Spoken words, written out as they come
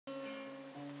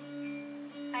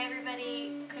Hi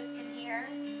everybody, it's Kristin here.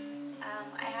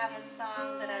 I have a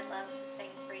song that I'd love to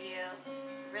sing for you.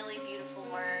 Really beautiful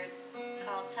words. It's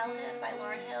called Tell Him by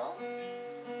Lauryn Hill.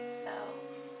 So,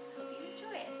 hope you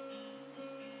enjoy it.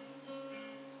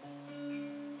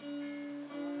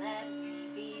 Let me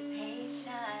be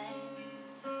patient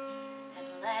and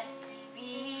let me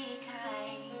be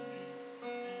kind.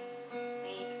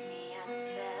 Make me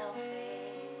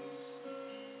unselfish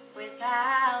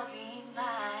without being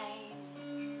blind.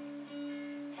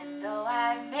 And though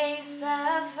I may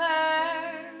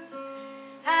suffer,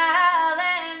 I'll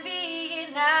envy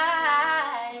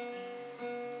not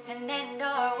and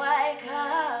endure what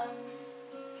comes,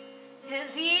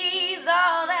 'cause He's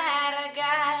all that I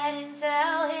got. And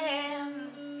tell Him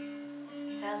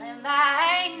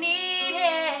I need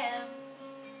Him,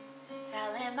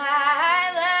 tell Him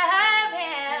I love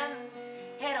Him,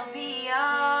 it'll be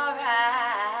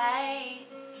alright.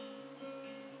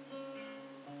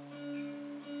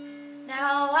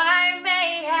 Now I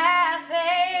may have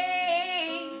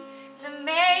faith to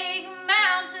make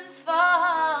mountains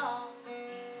fall,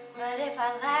 but if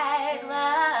I lack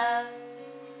love,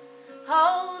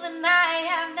 oh, then I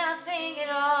have nothing at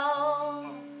all.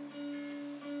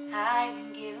 I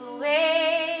can give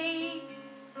away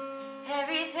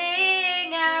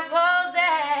everything I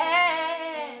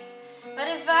possess, but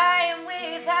if I am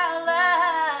without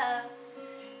love,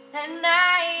 then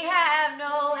I have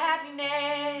no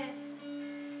happiness.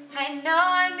 I know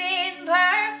I'm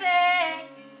imperfect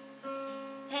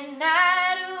and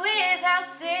not without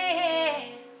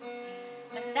sin,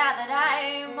 but now that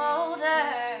I'm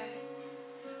older,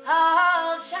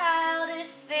 all childish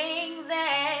things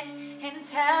and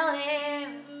tell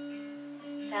Him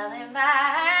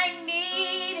I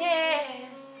need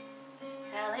Him,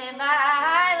 tell Him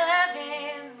I love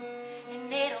Him,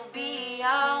 and it'll be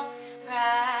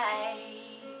alright.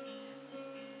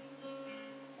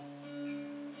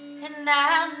 And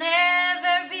I'll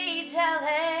never be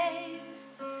jealous,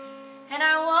 and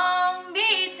I won't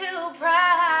be too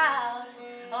proud.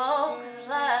 Oh, 'cause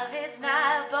love is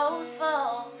not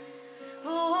boastful.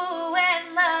 Ooh,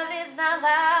 and love is not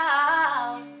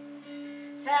loud.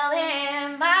 Tell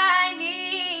Him I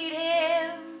need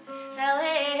Him, tell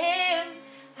Him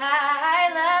I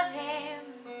love Him,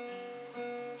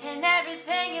 and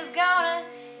everything is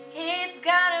it's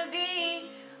gonna be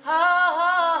alright.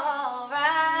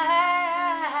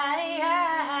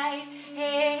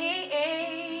 Hey,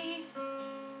 hey.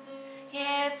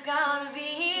 Yeah, it's gonna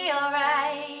be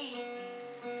alright.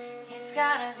 It's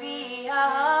gonna be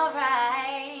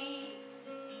alright.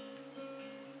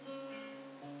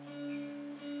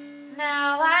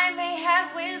 Now I may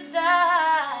have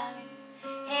wisdom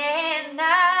and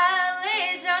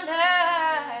knowledge on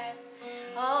earth,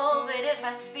 oh, but if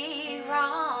I speak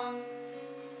wrong,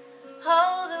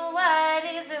 oh, then what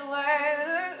is it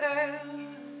worth?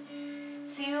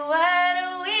 See,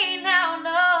 what we now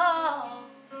know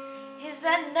is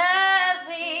that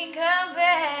nothing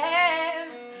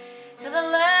compares to the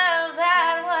love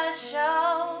that was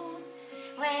shown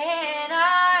when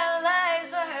our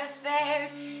lives were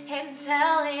spared. And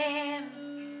tell Him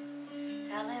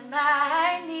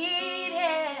I need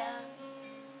Him,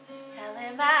 tell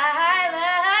Him I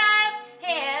love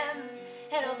Him,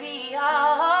 it'll be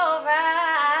alright.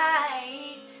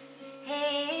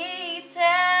 Hey,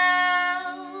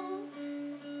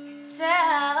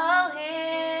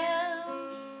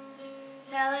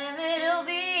 tell Him it'll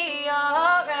be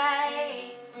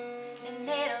alright, and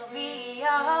it'll be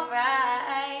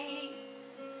alright.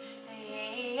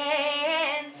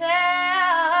 And tell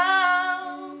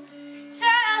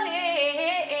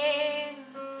Him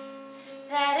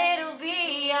that it'll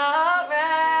be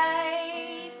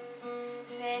alright,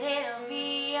 said it'll be